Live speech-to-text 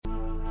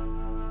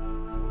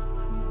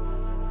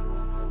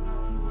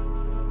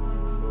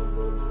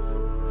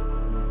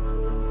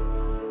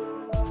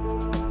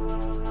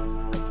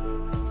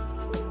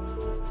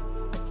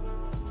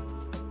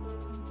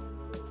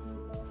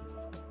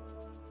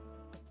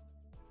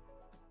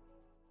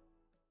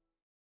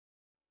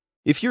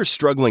If you're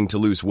struggling to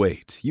lose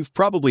weight, you've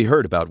probably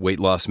heard about weight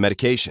loss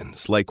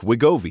medications like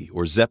Wegovy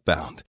or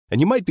Zepbound,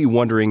 and you might be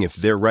wondering if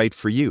they're right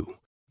for you.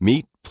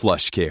 Meet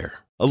PlushCare,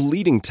 a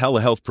leading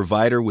telehealth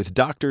provider with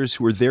doctors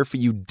who are there for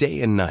you day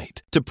and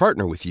night to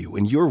partner with you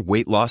in your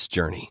weight loss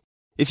journey.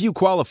 If you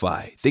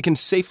qualify, they can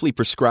safely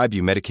prescribe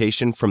you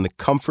medication from the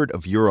comfort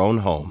of your own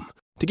home.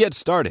 To get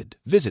started,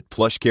 visit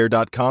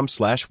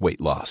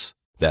plushcare.com/weightloss.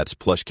 That's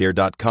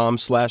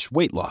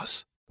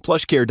plushcare.com/weightloss.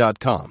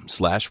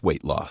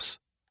 plushcare.com/weightloss.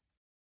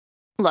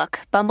 Look,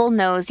 Bumble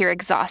knows you're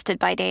exhausted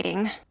by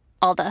dating.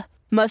 All the,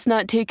 must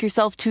not take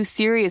yourself too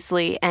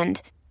seriously, and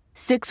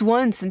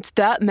 6'1" since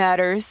that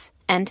matters,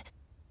 and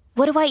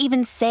what do I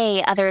even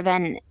say other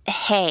than,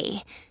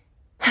 hey?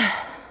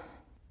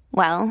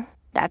 Well,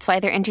 that's why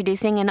they're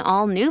introducing an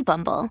all-new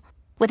Bumble,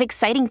 with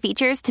exciting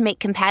features to make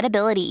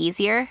compatibility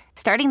easier,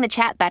 starting the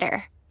chat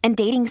better, and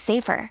dating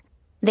safer.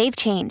 They've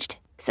changed,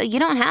 so you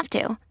don't have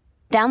to.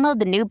 Download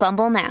the new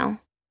Bumble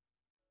now.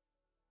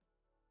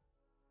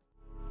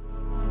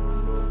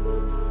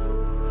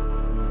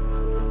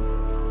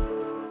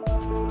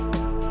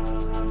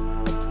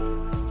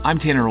 I'm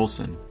Tanner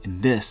Olson,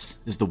 and this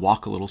is the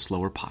Walk a Little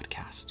Slower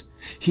podcast.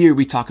 Here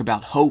we talk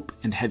about hope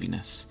and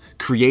heaviness,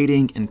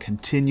 creating and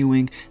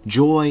continuing,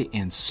 joy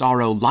and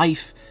sorrow,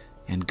 life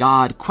and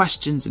God,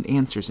 questions and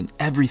answers, and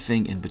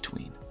everything in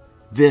between.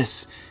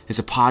 This is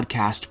a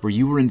podcast where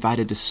you are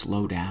invited to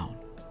slow down,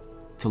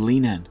 to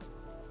lean in,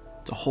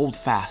 to hold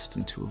fast,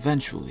 and to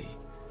eventually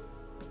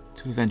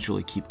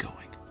keep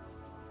going.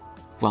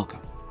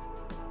 Welcome.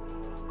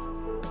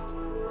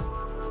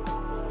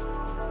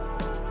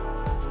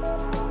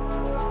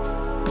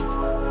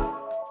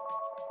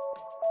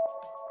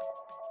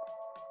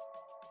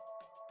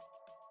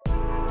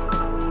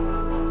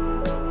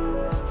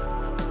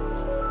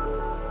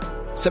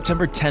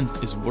 September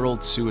 10th is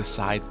World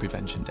Suicide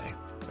Prevention Day,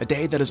 a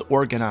day that is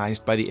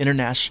organized by the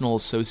International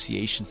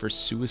Association for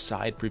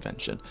Suicide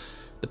Prevention.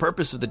 The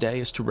purpose of the day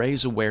is to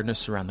raise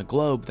awareness around the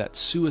globe that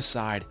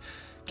suicide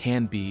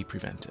can be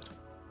prevented.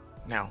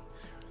 Now,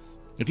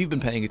 if you've been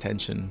paying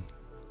attention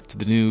to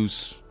the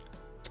news,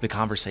 to the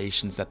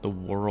conversations that the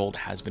world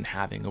has been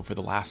having over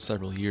the last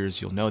several years,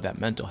 you'll know that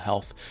mental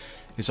health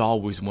is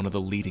always one of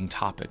the leading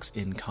topics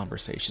in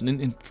conversation,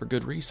 and for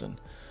good reason.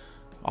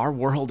 Our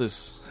world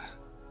is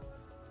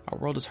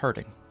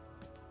hurting.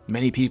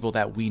 Many people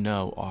that we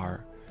know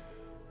are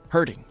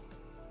hurting,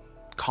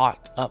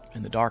 caught up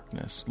in the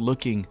darkness,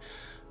 looking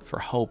for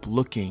hope,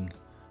 looking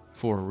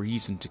for a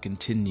reason to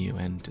continue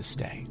and to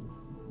stay.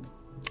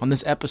 On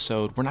this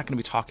episode, we're not going to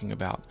be talking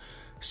about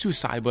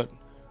suicide, but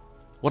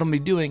what I'm going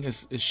to be doing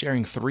is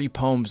sharing 3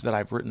 poems that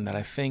I've written that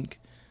I think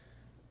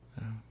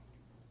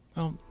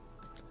can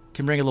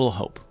bring a little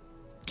hope,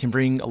 can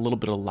bring a little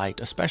bit of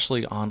light,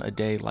 especially on a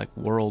day like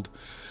World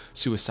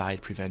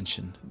Suicide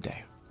Prevention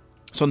Day.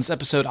 So in this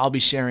episode, I'll be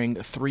sharing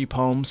 3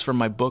 poems from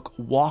my book,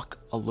 Walk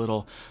a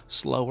Little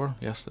Slower.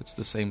 Yes, that's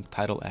the same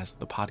title as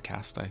the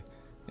podcast. I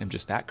am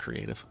just that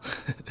creative.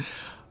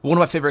 One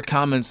of my favorite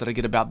comments that I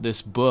get about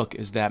this book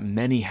is that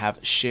many have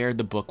shared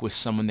the book with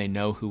someone they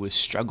know who is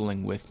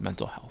struggling with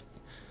mental health.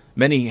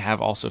 Many have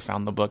also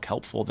found the book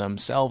helpful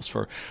themselves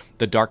for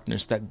the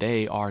darkness that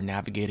they are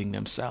navigating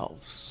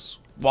themselves.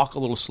 Walk a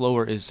Little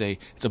Slower it's a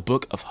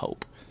book of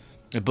hope,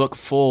 a book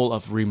full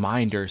of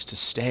reminders to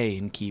stay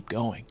and keep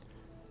going.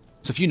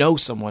 So if you know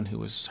someone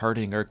who is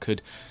hurting or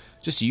could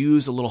just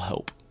use a little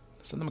hope,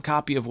 send them a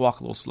copy of Walk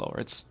a Little Slower.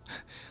 It's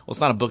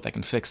not a book that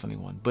can fix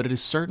anyone, but it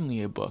is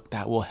certainly a book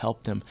that will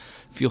help them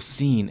feel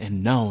seen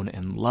and known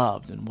and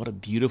loved. And what a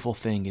beautiful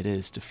thing it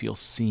is to feel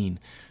seen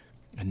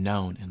and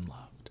known and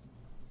loved.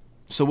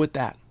 So with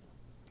that,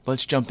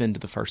 let's jump into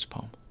the first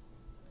poem.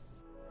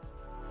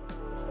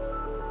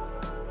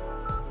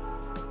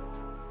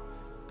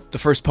 The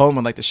first poem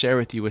I'd like to share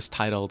with you is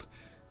titled,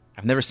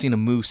 I've Never Seen a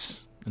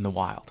Moose in the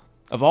Wild.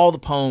 Of all the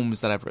poems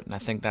that I've written, I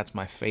think that's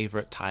my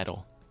favorite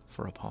title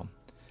for a poem.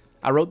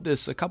 I wrote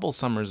this a couple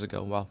summers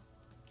ago while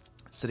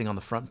sitting on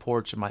the front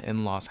porch of my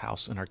in-laws'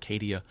 house in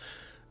Arcadia,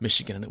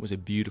 Michigan, and it was a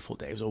beautiful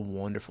day. It was a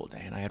wonderful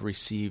day, and I had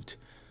received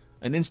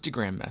an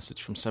Instagram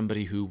message from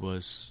somebody who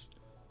was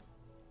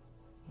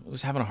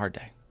having a hard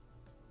day.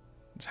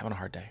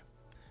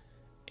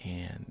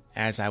 And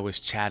as I was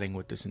chatting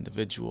with this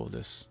individual,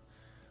 this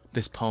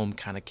poem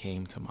kind of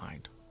came to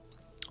mind.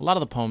 A lot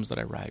of the poems that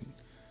I write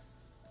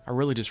are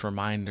really just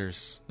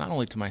reminders, not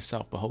only to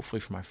myself, but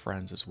hopefully for my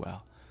friends as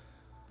well.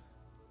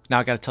 Now,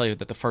 I got to tell you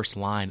that the first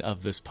line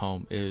of this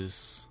poem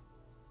is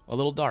a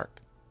little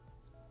dark.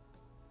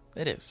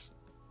 It is.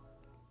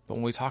 But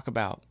when we talk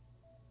about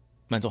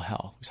mental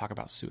health, we talk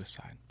about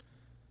suicide.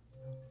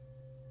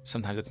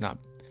 Sometimes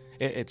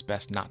it's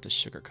best not to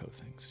sugarcoat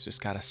things. Just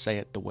got to say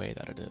it the way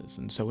that it is.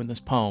 And so in this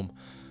poem,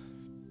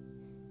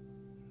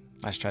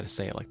 I just try to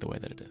say it like the way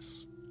that it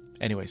is.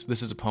 Anyways,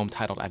 this is a poem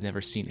titled, I've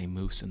Never Seen a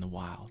Moose in the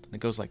Wild. And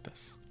it goes like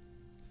this.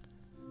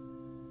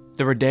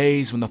 There are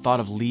days when the thought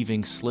of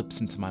leaving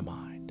slips into my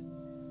mind.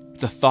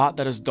 It's a thought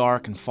that is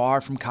dark and far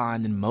from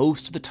kind, and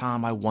most of the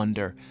time I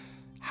wonder,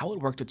 how it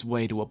worked its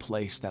way to a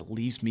place that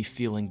leaves me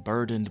feeling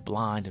burdened,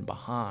 blind, and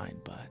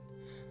behind, but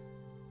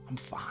I'm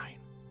fine.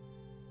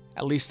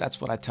 At least that's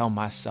what I tell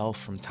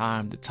myself from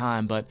time to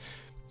time, but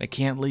I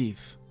can't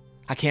leave.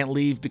 I can't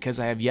leave because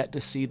I have yet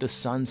to see the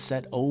sun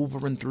set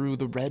over and through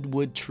the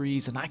redwood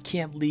trees, and I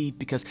can't leave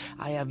because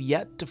I have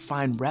yet to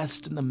find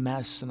rest in the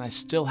mess, and I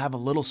still have a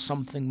little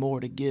something more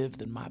to give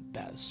than my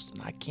best,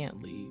 and I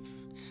can't leave.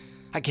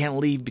 I can't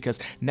leave because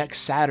next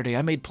Saturday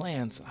I made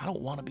plans. I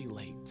don't want to be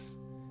late.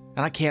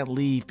 And I can't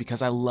leave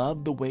because I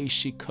love the way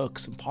she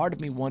cooks, and part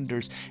of me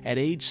wonders at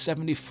age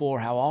 74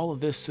 how all of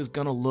this is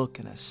going to look,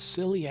 and as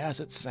silly as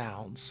it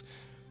sounds,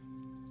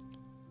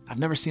 I've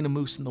never seen a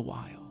moose in the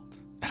wild,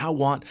 and I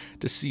want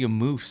to see a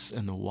moose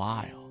in the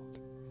wild.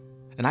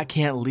 And I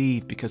can't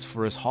leave because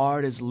for as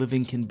hard as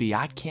living can be,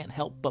 I can't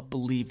help but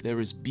believe there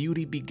is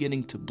beauty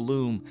beginning to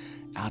bloom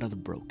out of the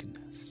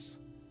brokenness.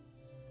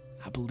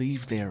 I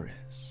believe there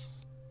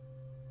is,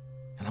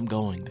 and I'm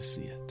going to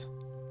see it.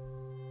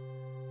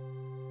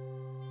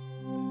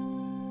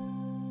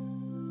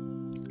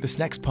 This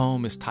next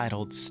poem is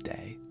titled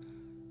Stay,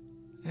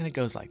 and it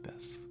goes like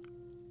this.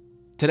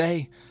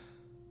 Today,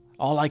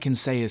 all I can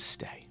say is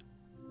stay.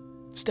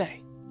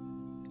 Stay.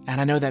 And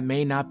I know that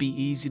may not be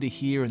easy to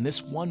hear, and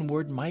this one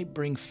word might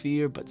bring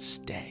fear, but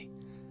stay.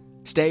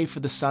 Stay for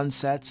the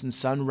sunsets and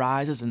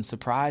sunrises and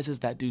surprises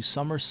that do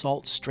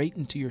somersaults straight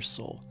into your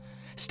soul.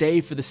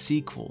 Stay for the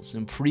sequels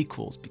and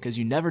prequels, because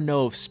you never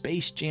know if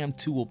Space Jam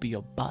 2 will be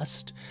a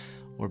bust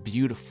or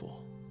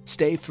beautiful.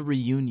 Stay for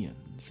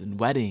reunions and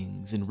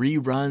weddings and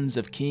reruns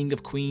of King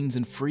of Queens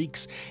and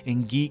Freaks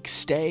and Geeks.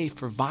 Stay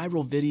for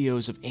viral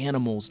videos of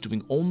animals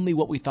doing only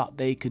what we thought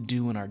they could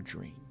do in our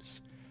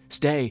dreams.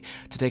 Stay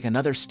to take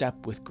another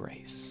step with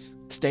grace.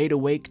 Stay to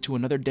wake to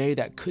another day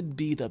that could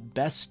be the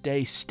best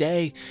day.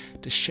 Stay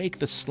to shake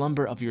the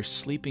slumber of your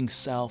sleeping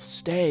self.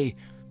 Stay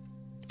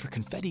for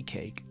confetti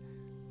cake,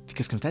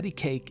 because confetti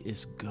cake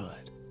is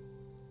good.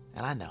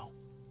 And I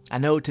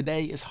know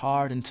today is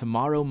hard and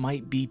tomorrow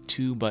might be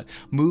too, but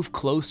move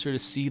closer to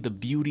see the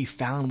beauty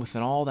found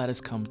within all that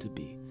has come to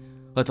be.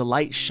 Let the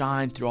light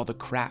shine through all the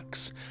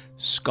cracks,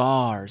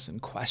 scars,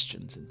 and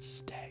questions, and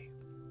stay.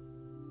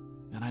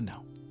 And I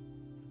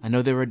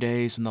know there are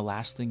days when the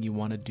last thing you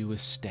want to do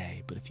is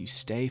stay, but if you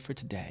stay for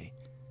today,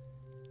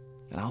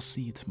 then I'll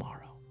see you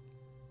tomorrow.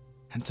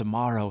 And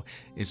tomorrow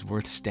is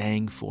worth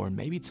staying for.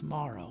 Maybe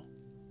tomorrow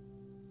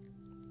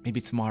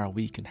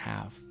we can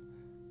have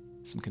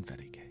some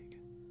confetti cake.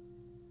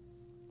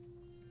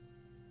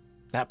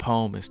 That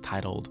poem is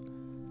titled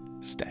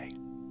Stay.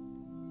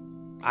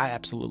 I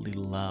absolutely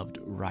loved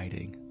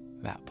writing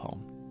that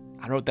poem.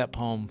 I wrote that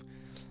poem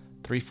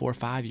 3, 4,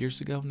 5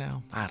 years ago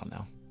now. I don't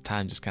know.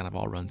 Time just kind of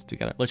all runs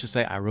together. Let's just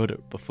say I wrote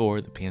it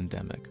before the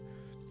pandemic.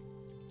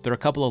 There are a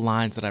couple of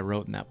lines that I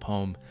wrote in that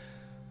poem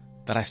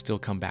that I still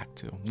come back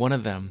to. One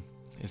of them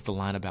is the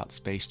line about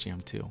Space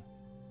Jam 2.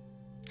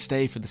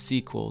 Stay for the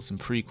sequels and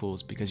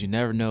prequels, because you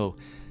never know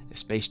if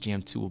Space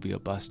Jam 2 will be a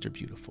bust or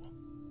beautiful.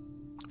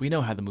 We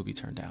know how the movie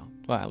turned out.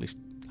 Well, at least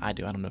I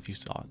do. I don't know if you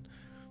saw it.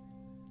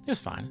 It was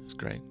fine. It was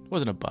great. It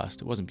wasn't a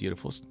bust. It wasn't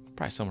beautiful. It was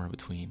probably somewhere in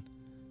between.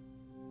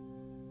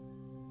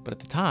 But at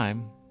the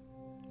time,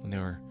 when they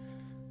were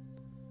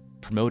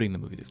promoting the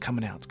movie, it's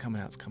coming out,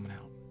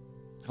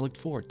 I looked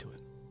forward to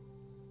it.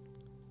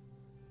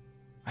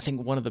 I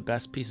think one of the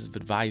best pieces of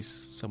advice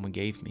someone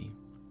gave me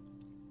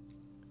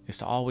is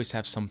to always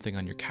have something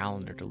on your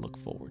calendar to look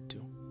forward to.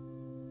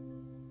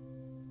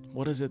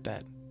 What is it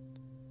that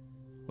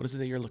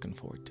you're looking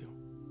forward to?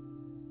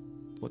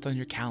 What's on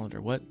your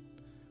calendar? What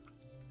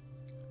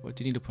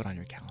do you need to put on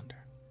your calendar?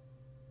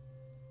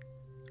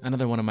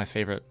 Another one of my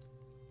favorite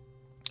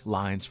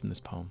lines from this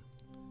poem.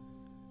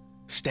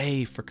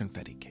 Stay for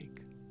confetti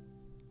cake,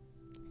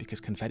 because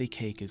confetti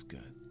cake is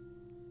good.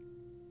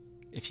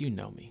 If you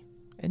know me,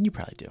 and you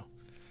probably do.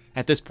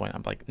 At this point,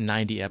 I'm like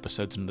 90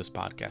 episodes into this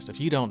podcast. If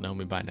you don't know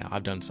me by now,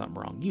 I've done something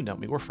wrong. You know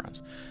me. We're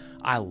friends.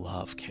 I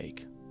love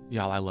cake.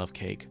 Y'all, I love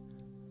cake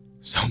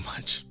so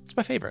much. It's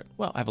my favorite.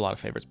 Well, I have a lot of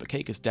favorites, but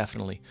cake is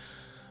definitely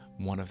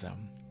one of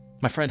them.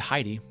 My friend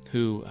Heidi,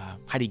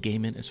 Heidi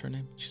Gaiman is her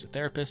name. She's a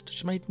therapist.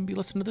 She might even be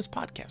listening to this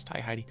podcast. Hi,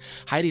 Heidi.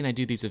 Heidi and I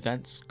do these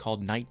events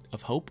called Night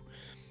of Hope,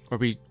 where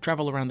we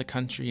travel around the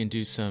country and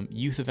do some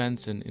youth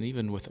events and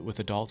even with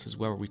adults as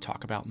well, where we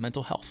talk about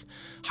mental health.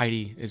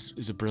 Heidi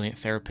is a brilliant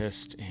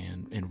therapist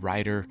and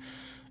writer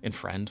and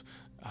friend.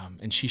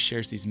 And she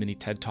shares these mini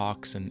TED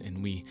Talks,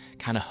 and we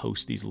kind of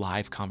host these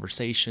live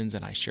conversations,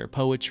 and I share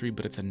poetry,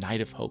 but it's a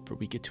night of hope where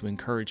we get to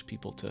encourage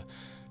people to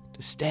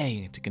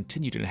stay and to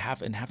continue to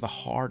have the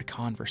hard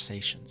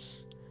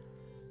conversations.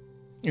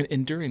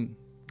 And during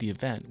the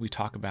event, we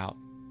talk about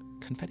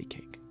confetti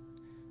cake.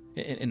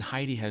 And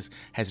Heidi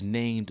has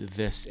named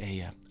this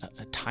a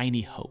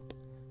tiny hope,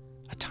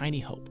 a tiny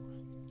hope.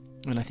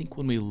 And I think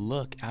when we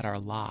look at our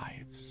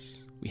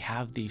lives, we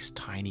have these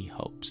tiny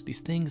hopes,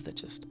 these things that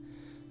just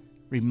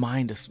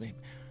remind us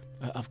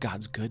of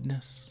God's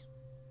goodness,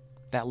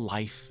 that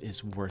life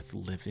is worth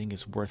living,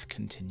 is worth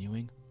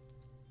continuing.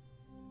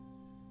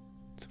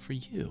 So for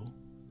you,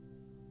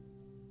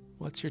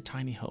 What's your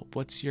tiny hope?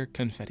 What's your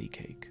confetti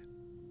cake?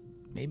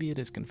 Maybe it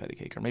is confetti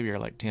cake, or maybe you're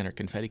like, Tanner,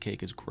 confetti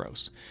cake is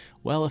gross.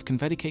 Well, if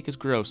confetti cake is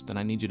gross, then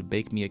I need you to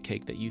bake me a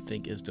cake that you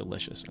think is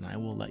delicious, and I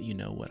will let you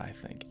know what I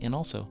think. And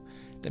also,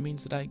 that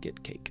means that I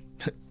get cake.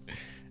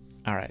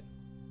 All right,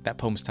 that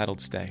poem's titled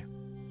Stay.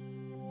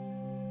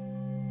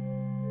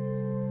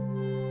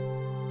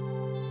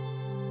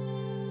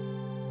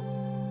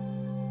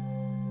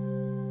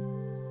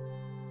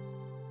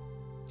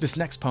 This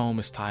next poem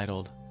is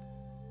titled,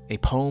 A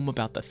Poem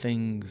About the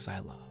Things I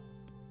Love.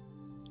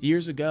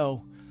 Years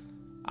ago,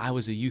 I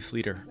was a youth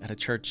leader at a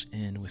church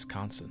in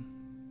Wisconsin.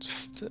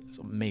 It's an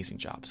amazing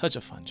job, such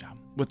a fun job,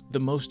 with the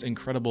most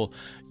incredible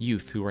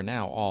youth who are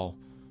now all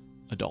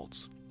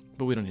adults.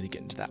 But we don't need to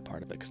get into that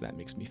part of it because that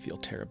makes me feel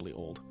terribly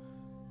old.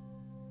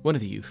 One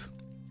of the youth,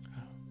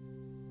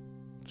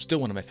 still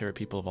one of my favorite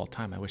people of all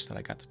time. I wish that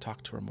I got to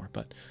talk to her more,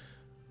 but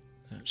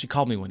she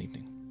called me one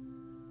evening,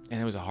 and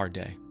it was a hard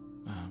day.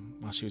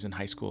 While she was in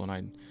high school, and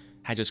I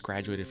had just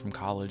graduated from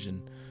college,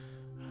 and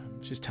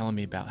she was telling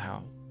me about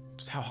how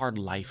hard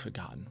life had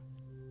gotten.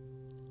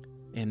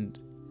 And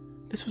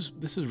this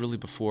was really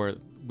before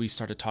we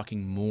started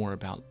talking more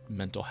about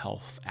mental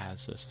health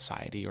as a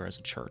society or as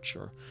a church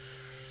or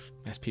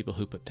as people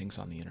who put things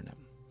on the internet.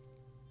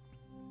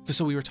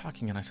 So we were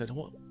talking, and I said,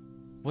 well,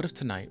 what if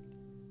tonight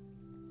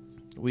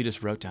we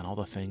just wrote down all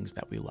the things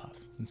that we love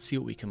and see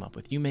what we come up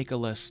with? You make a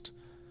list,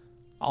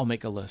 I'll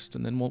make a list,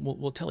 and then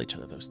we'll tell each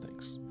other those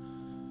things.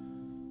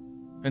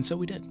 And so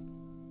we did.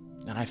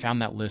 And I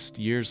found that list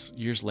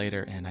years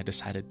later, and I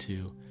decided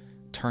to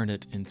turn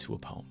it into a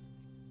poem.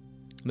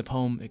 And the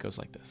poem, it goes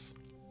like this.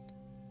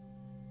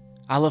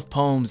 I love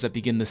poems that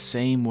begin the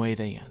same way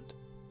they end.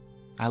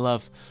 I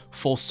love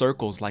full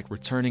circles like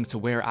returning to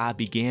where I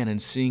began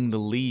and seeing the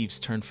leaves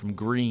turn from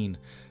green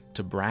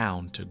to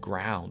brown to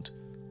ground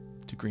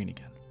to green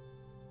again.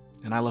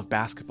 And I love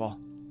basketball,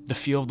 the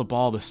feel of the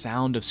ball, the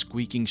sound of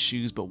squeaking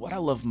shoes. But what I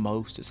love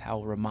most is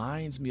how it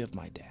reminds me of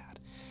my dad.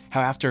 How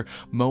after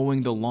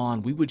mowing the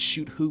lawn, we would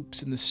shoot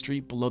hoops in the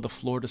street below the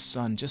Florida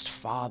sun, just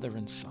father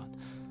and son.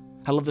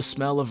 I love the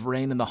smell of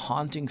rain and the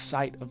haunting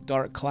sight of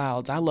dark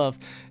clouds. I love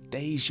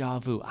deja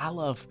vu. I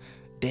love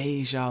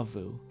deja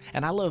vu.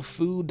 And I love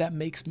food that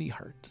makes me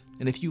hurt.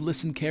 And if you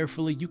listen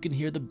carefully, you can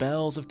hear the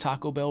bells of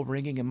Taco Bell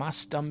ringing, and my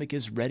stomach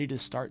is ready to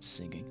start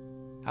singing.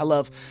 I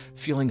love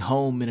feeling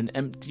home in an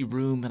empty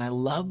room, and I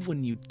love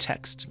when you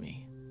text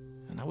me.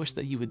 And I wish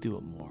that you would do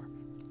it more.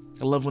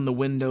 I love when the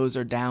windows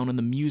are down and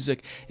the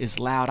music is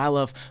loud. I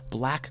love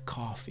black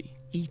coffee,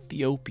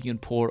 Ethiopian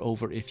pour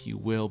over if you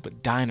will,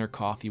 but diner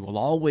coffee will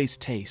always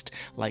taste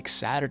like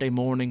Saturday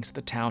mornings at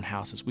the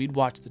townhouse as we'd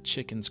watch the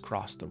chickens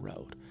cross the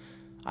road.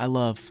 I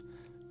love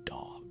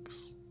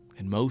dogs,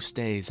 and most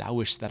days I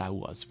wish that I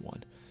was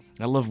one.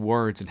 I love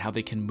words and how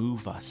they can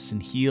move us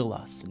and heal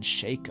us and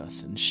shake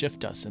us and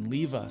shift us and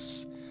leave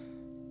us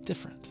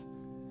different.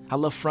 I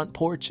love front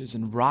porches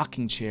and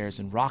rocking chairs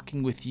and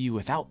rocking with you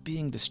without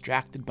being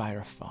distracted by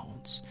our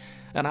phones.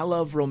 And I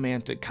love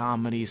romantic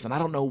comedies, and I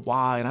don't know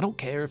why, and I don't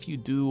care if you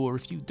do or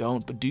if you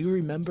don't, but do you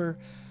remember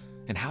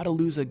in How to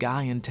Lose a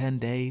Guy in 10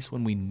 Days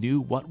when we knew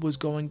what was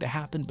going to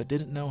happen but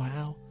didn't know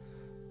how?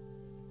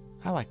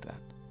 I like that.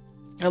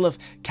 I love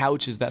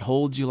couches that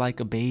hold you like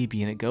a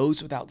baby, and it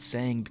goes without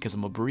saying because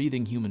I'm a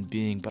breathing human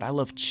being, but I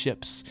love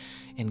chips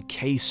and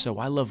queso.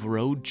 I love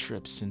road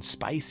trips and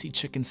spicy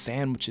chicken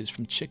sandwiches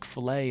from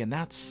Chick-fil-A, and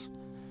that's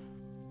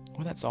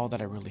all that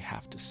I really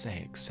have to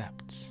say,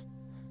 except,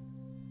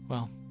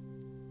 well,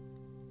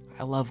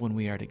 I love when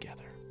we are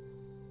together.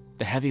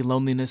 The heavy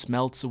loneliness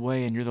melts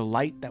away, and you're the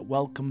light that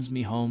welcomes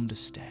me home to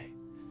stay.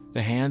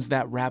 The hands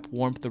that wrap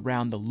warmth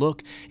around, the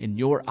look in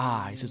your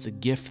eyes is a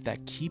gift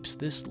that keeps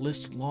this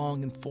list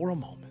long, and for a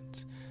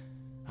moment,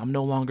 I'm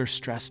no longer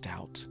stressed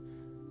out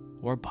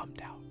or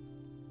bummed out.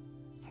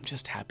 I'm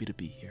just happy to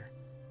be here.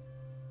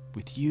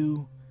 With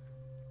you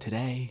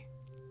today,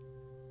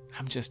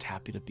 I'm just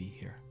happy to be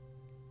here.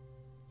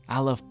 I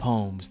love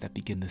poems that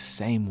begin the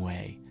same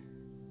way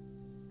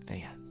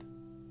they end.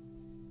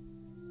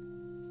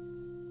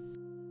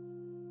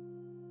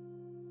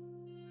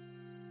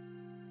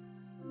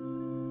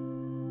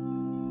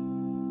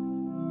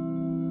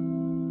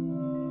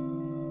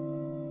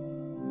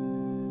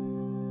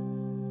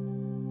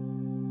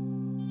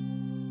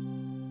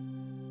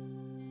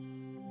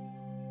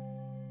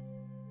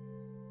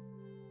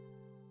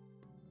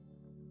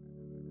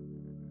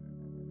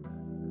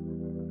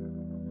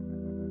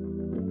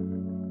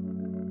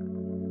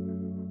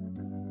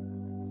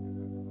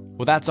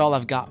 Well, that's all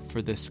I've got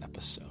for this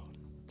episode.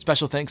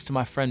 Special thanks to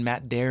my friend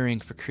Matt Daring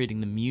for creating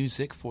the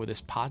music for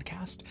this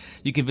podcast.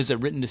 You can visit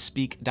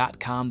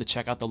writtentospeak.com to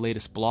check out the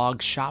latest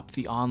blog, shop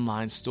the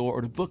online store,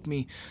 or to book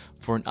me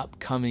for an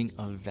upcoming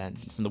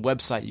event. From the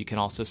website, you can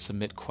also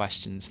submit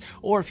questions,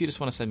 or if you just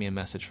want to send me a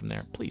message from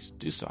there, please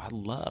do so. I'd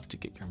love to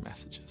get your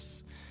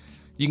messages.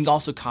 You can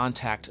also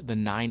contact the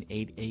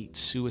 988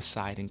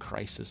 Suicide and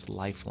Crisis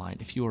Lifeline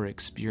if you are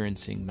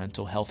experiencing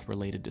mental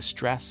health-related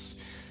distress,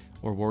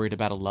 or worried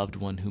about a loved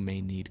one who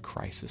may need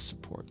crisis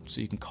support.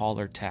 So you can call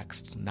or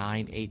text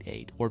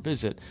 988 or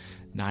visit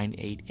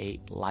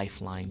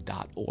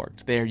 988lifeline.org.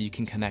 There you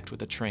can connect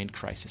with a trained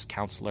crisis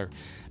counselor.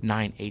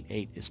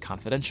 988 is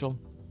confidential,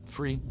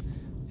 free,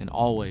 and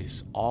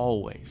always,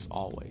 always,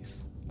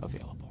 always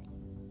available.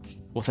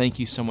 Well, thank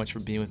you so much for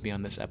being with me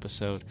on this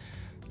episode.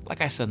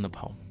 Like I said in the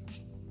poem,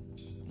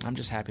 I'm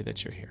just happy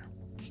that you're here.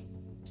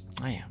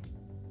 I am.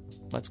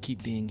 Let's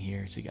keep being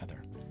here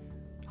together.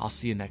 I'll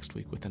see you next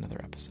week with another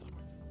episode.